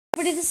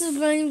everybody, this is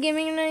William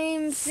Gaming and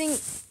I'm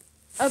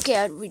okay,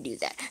 I'll redo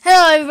that.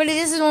 Hello everybody,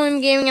 this is William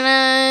Gaming and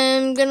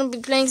I'm gonna be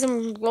playing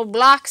some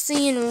roblox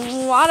in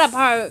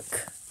waterpark.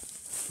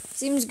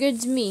 Seems good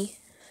to me.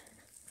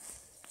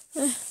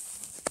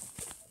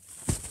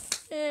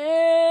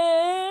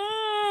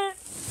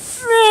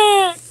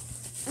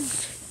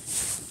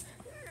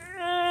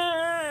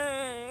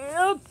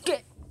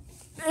 Okay,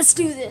 let's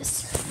do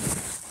this.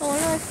 One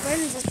of my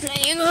friends is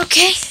playing,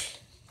 okay.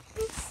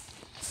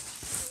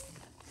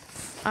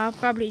 I'll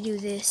probably do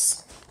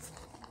this.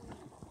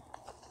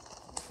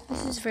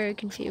 This is very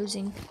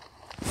confusing.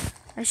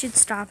 I should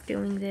stop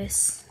doing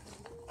this.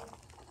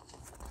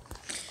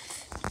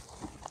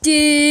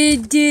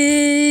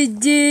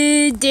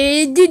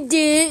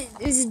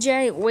 It's a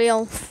giant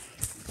whale.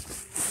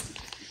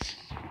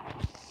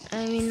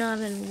 I mean, not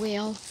a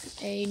whale,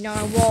 a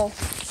narwhal.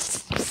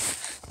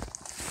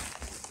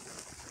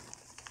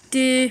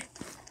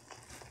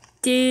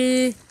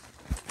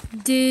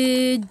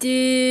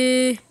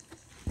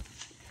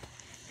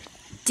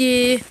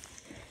 Let's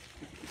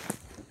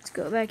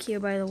go back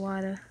here by the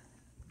water.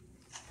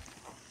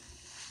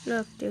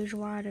 Look, there's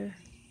water.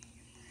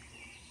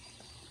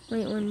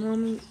 Wait, one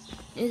moment.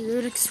 Is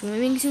there like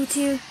swimming suits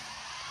here?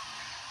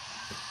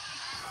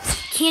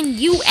 Can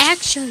you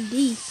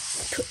actually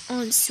put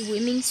on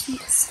swimming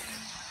suits?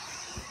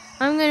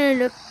 I'm gonna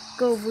look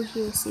over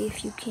here, see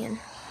if you can.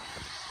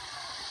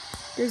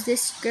 Does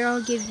this girl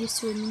give you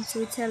swimming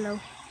suits? Hello.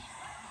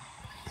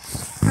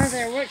 Hi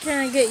there, what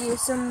can I get you?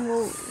 Some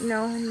will...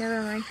 No,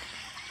 never mind.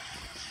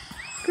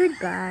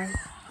 Goodbye.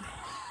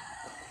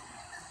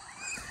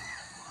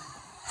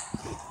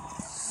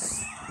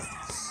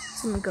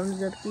 Someone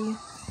comes up to you.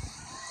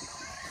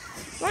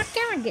 What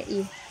can I get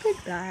you?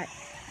 Goodbye.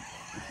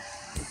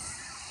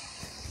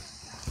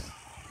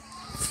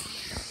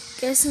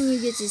 Guessing we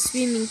get the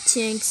swimming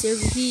tanks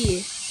over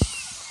here.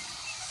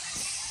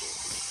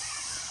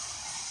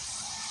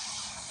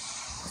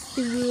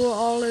 Through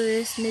all of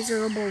this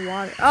miserable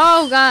water.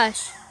 Oh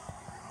gosh!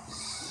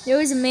 There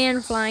was a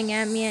man flying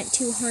at me at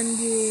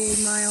 200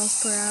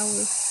 miles per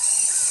hour.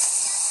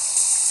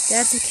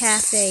 That's a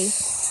cafe.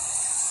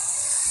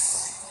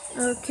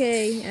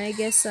 Okay, I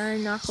guess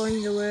I'm not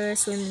going to wear a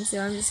swimming suit.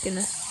 I'm just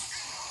gonna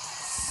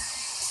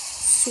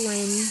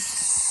swim.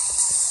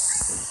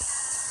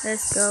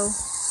 Let's go.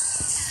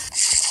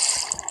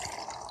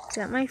 Is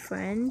that my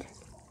friend?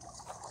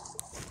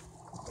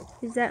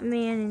 Is that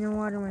man in the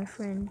water my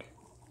friend?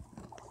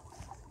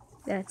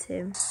 That's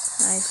him.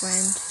 Hi,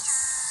 friend.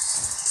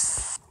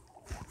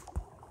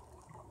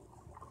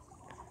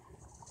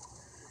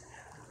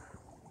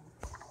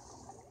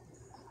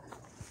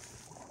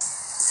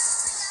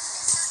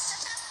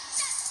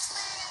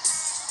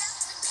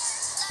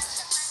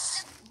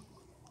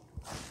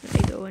 I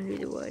go under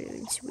the water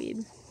and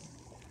swim.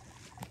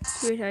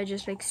 Weird how I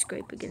just like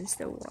scrape against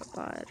the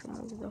bottom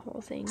of the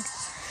whole thing.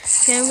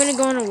 Okay, I'm gonna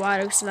go on a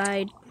water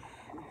slide.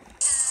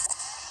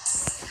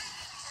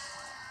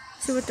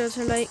 See what those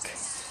are like.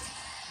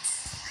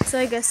 So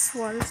I guess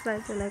water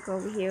slides are like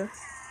over here.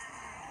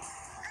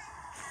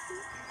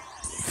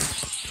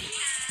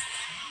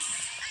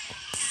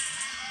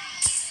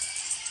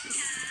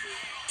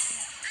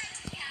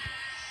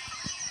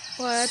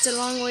 Wow, that's a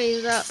long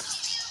ways up.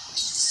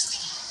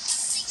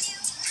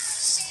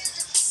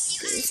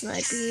 This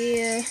might be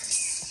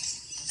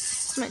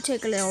this might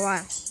take a little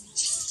while.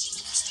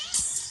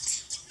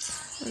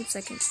 1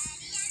 second.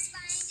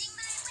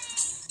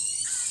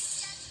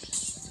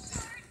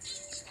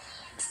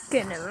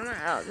 Okay, never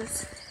mind. I'll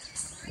just...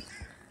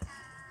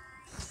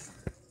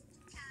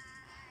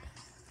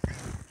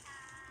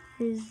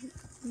 You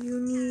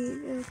need...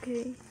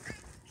 Okay.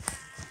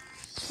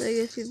 So I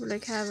guess people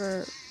like have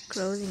a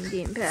closing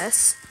game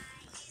pass.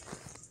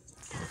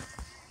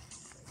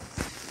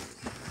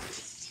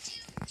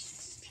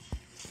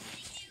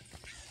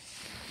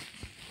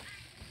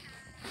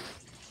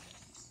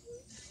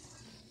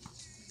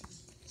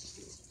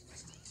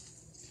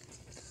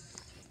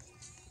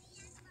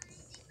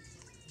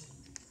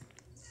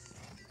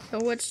 So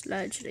what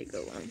slide should I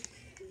go on?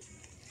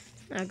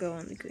 I'll go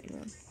on the green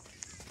one.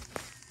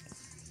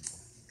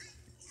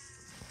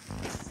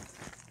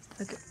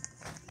 Okay.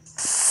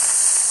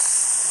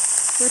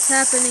 What's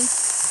happening?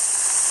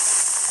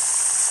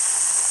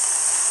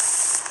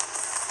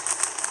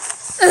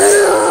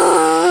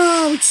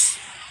 Ouch!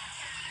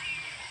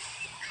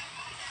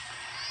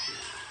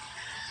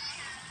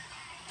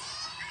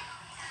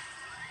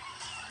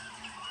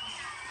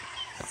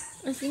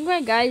 I think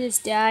my guy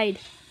just died.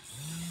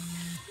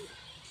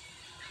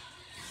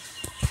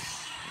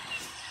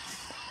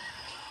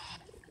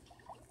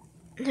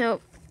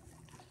 Nope.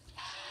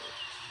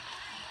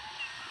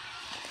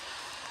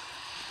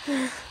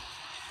 I'm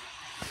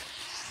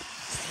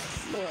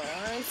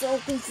so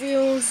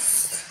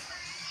confused.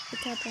 The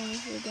top one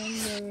is again.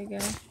 There we go.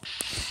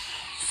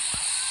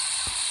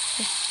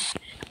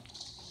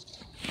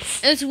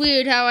 It's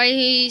weird how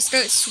I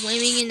start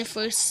swimming and the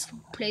first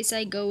place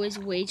I go is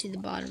way to the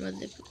bottom of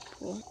the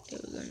pool. There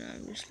we go. Now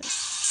I'm just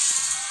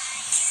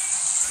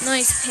like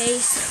nice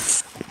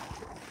pace.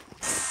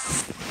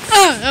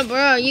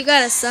 Bro, you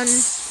got a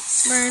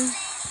sunburn.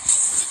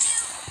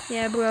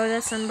 Yeah, bro,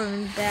 that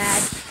sunburn is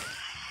bad.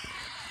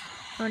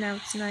 Oh, now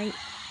it's night.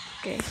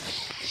 Okay.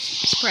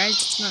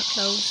 Surprised it's not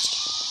closed.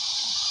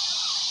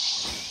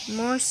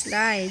 More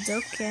slides,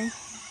 okay.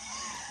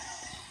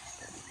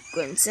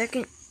 1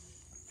 second.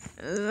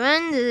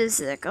 1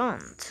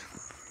 second.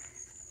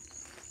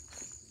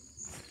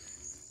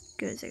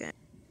 Give it a second.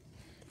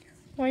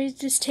 Why is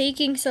this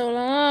taking so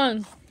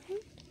long?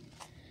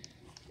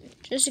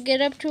 Just to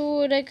get up to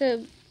like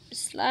a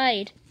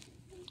slide.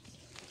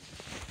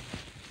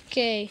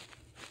 Okay.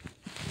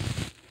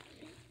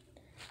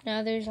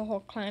 Now there's a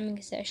whole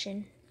climbing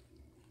session.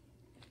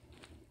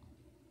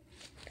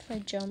 If I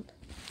jump.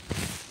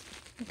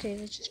 Okay,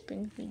 that just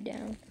brings me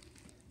down.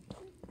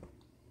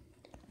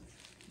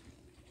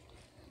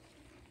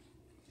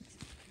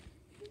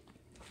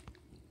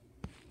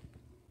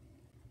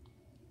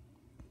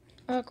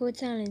 Awkward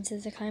silence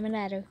as I climb a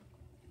ladder.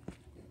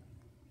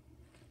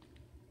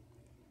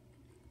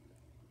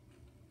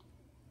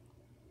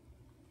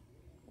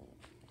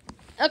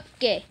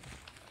 Okay.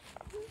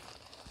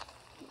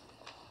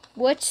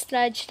 What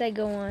slide should I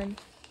go on?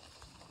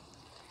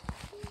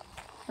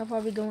 I'll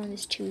probably go on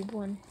this tube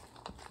one.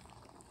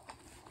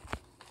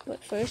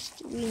 But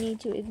first, we need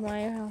to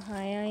admire how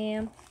high I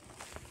am.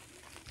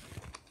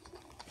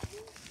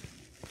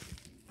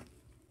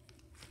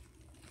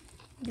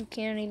 You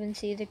can't even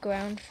see the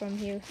ground from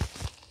here.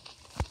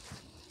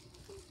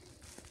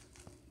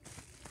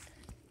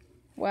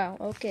 Wow,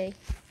 okay.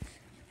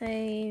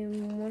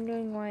 I'm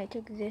wondering why it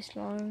took this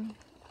long.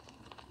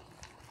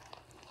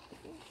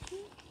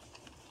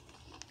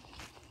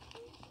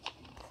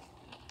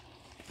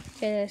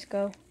 Okay, let's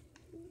go.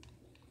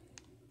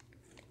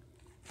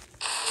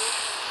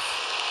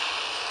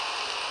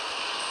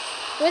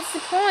 What's the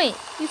point?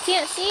 You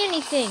can't see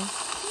anything.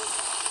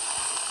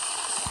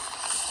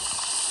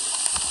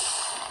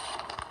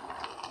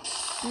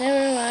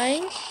 Never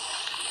mind.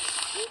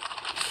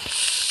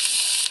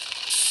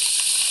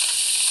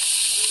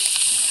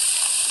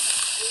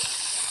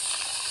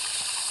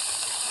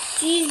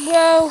 Jeez,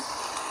 bro.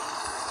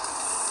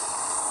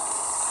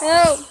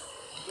 Help.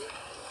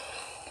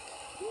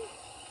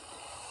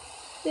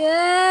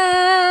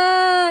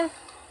 Yeah.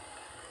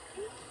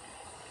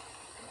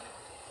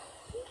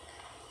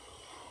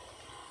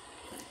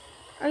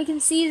 I can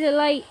see the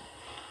light.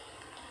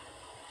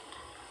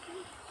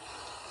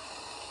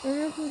 I'm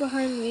looking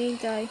behind me,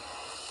 ain't I?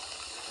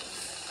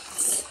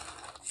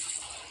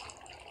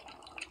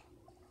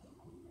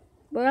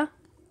 Bruh?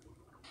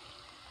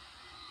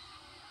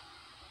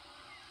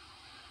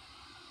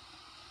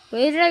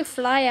 Where did I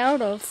fly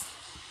out of?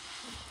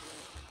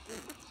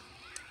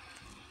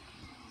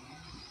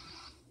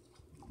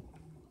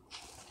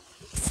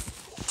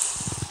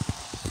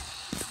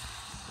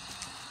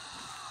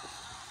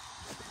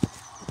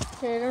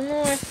 Okay, I don't know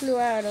where I flew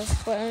out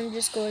of, but I'm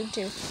just going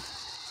to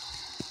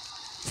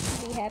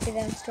be happy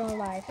that I'm still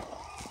alive.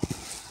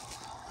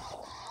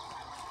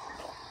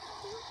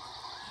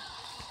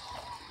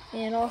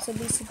 And also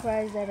be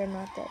surprised that I'm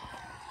not dead.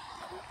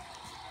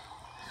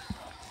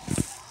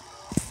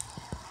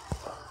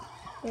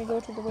 I'm gonna go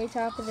to the way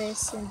top of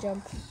this and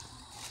jump.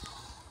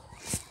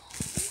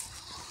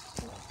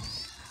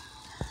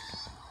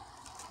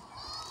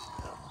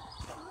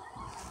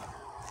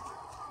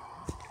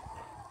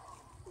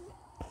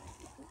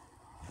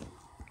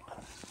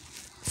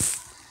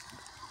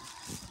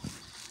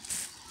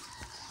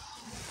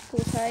 Go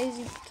as high as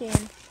you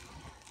can.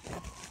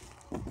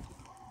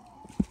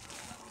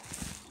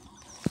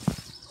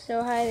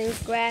 So high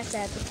there's grass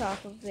at the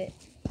top of it.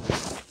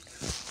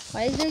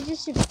 Why is there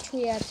just a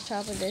tree at the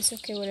top of this?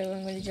 Okay, whatever,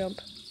 I'm gonna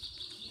jump.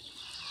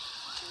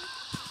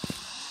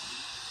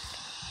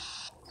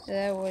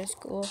 That was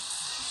cool.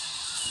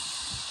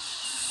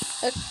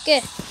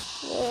 Okay.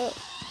 Whoa.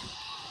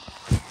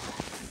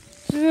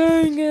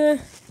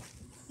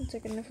 One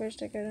second,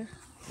 first I gotta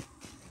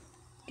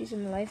do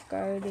some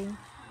lifeguarding.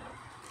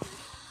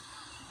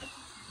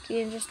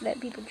 Can't just let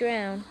people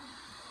drown.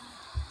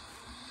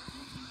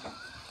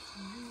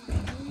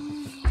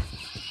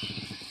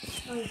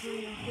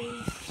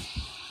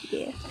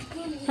 Yeah.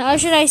 How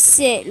should I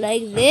sit?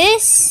 Like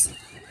this?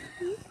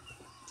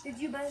 Did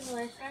you buy the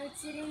lifeguard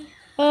sitting?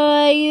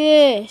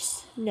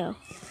 Yes. No.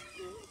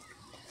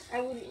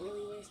 I wouldn't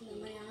really waste my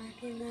money on that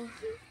thing though.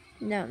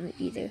 No, me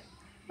either.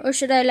 Or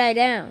should I lie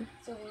down?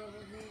 It's a horrible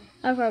thing.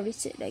 I'll probably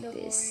sit like So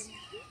this.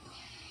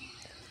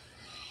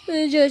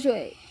 boring. Just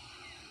wait.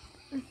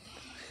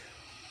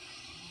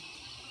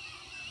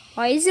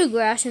 Why is there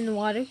grass in the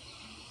water?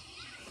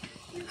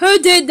 Who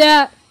did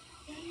that?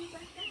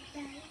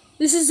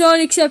 This is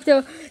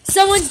unacceptable.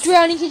 Someone's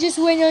drowning. He just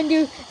went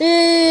under.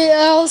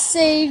 I'll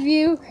save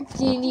you.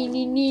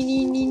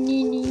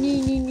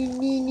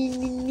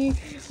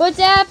 What's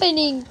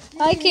happening?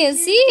 I can't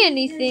see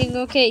anything.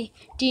 Okay.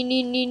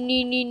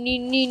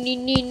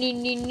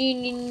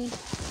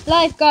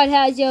 Lifeguard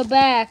has your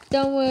back.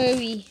 Don't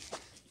worry.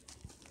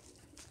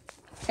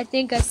 I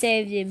think I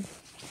saved him.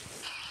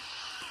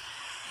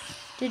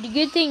 Did a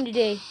good thing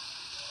today.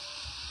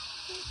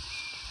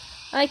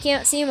 I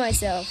can't see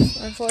myself,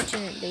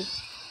 unfortunately.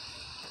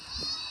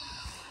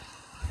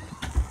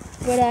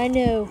 But I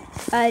know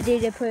I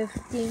did a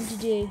perfect thing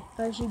today.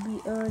 I should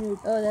be honored.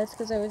 Oh, that's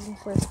because I was in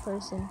first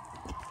person.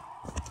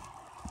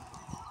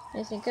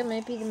 I think I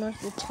might be the most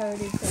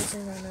retarded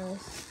person on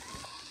earth.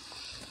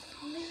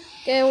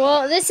 Okay,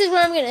 well, this is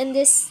where I'm going to end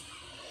this